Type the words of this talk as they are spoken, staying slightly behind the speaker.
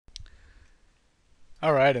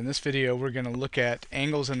Alright, in this video we're going to look at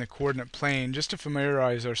angles in the coordinate plane just to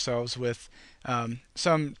familiarize ourselves with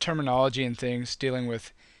some terminology and things dealing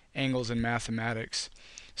with angles in mathematics.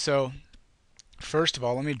 So first of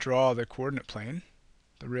all, let me draw the coordinate plane,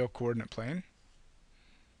 the real coordinate plane.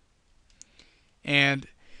 And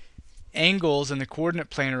angles in the coordinate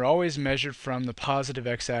plane are always measured from the positive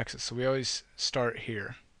x-axis, so we always start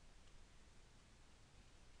here.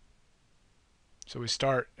 So we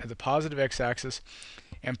start at the positive x-axis,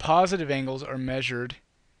 and positive angles are measured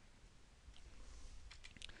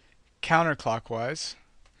counterclockwise,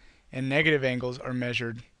 and negative angles are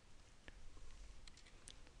measured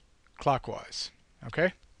clockwise.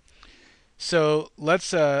 Okay? So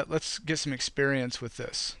let's get some experience with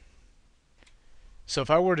this. So if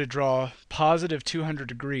I were to draw positive 200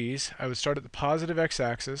 degrees, I would start at the positive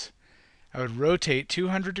x-axis. I would rotate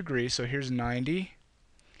 200 degrees, so here's 90.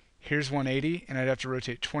 Here's 180, and I'd have to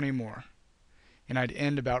rotate 20 more. And I'd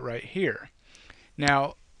end about right here.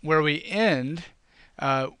 Now, where we end,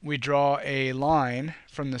 we draw a line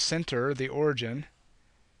from the center, the origin,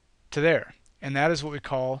 to there. And that is what we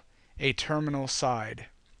call a terminal side.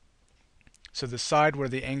 So the side where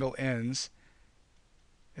the angle ends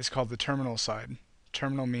is called the terminal side.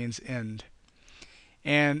 Terminal means end.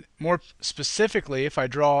 And more specifically, if I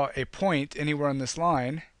draw a point anywhere on this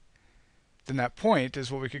line, then that point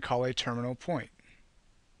is what we could call a terminal point.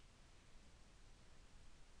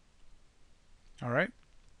 Alright?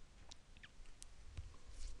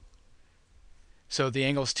 So the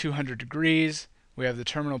angle is 200 degrees. We have the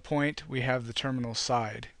terminal point. We have the terminal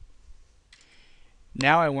side.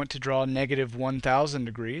 Now I want to draw negative 1,000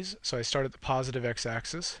 degrees. So I start at the positive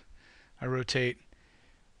x-axis. I rotate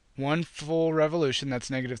one full revolution, that's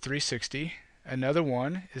negative 360. Another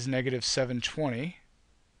one is negative 720.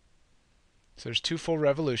 So there's two full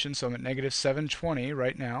revolutions, so I'm at negative 720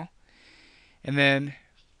 right now. And then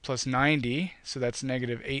plus 90, so that's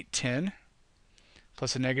negative 810.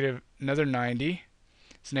 Plus another 90,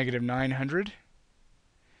 it's negative 900.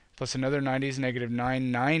 Plus another 90 is negative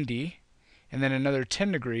 990. And then another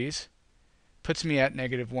 10 degrees puts me at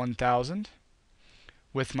negative 1,000,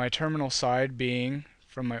 with my terminal side being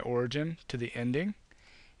from my origin to the ending.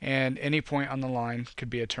 And any point on the line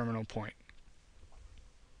could be a terminal point.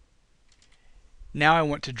 Now I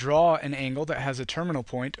want to draw an angle that has a terminal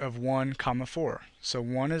point of 1, 4. So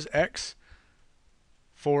 1 is x,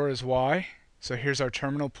 4 is y. So here's our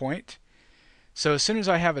terminal point. So as soon as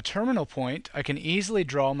I have a terminal point, I can easily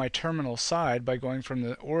draw my terminal side by going from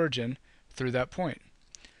the origin through that point.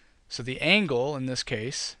 So the angle, in this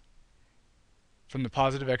case, from the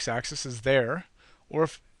positive x-axis is there, or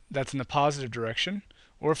if that's in the positive direction,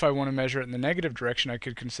 or if I want to measure it in the negative direction, I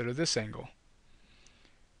could consider this angle.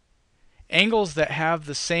 Angles that have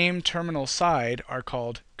the same terminal side are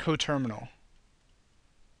called coterminal.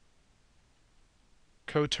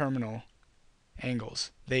 Coterminal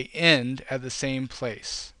angles. They end at the same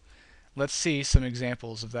place. Let's see some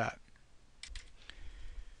examples of that.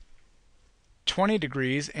 20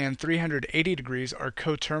 degrees and 380 degrees are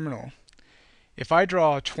coterminal. If I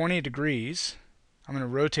draw 20 degrees, I'm going to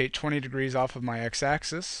rotate 20 degrees off of my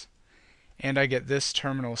x-axis, and I get this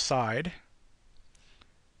terminal side.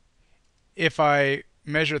 If I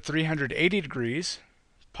measure 380 degrees,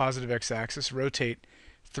 positive x-axis, rotate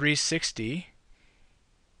 360,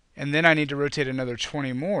 and then I need to rotate another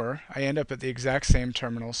 20 more, I end up at the exact same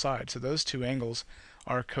terminal side. So those two angles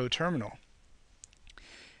are coterminal.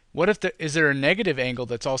 What if is there a negative angle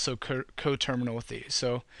that's also coterminal with these?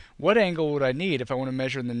 So what angle would I need if I want to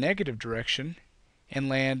measure in the negative direction and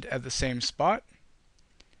land at the same spot?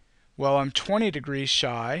 Well, I'm 20 degrees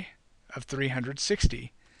shy of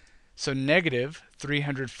 360. So negative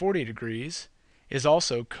 340 degrees is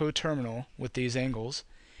also coterminal with these angles,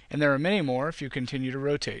 and there are many more if you continue to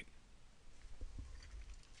rotate.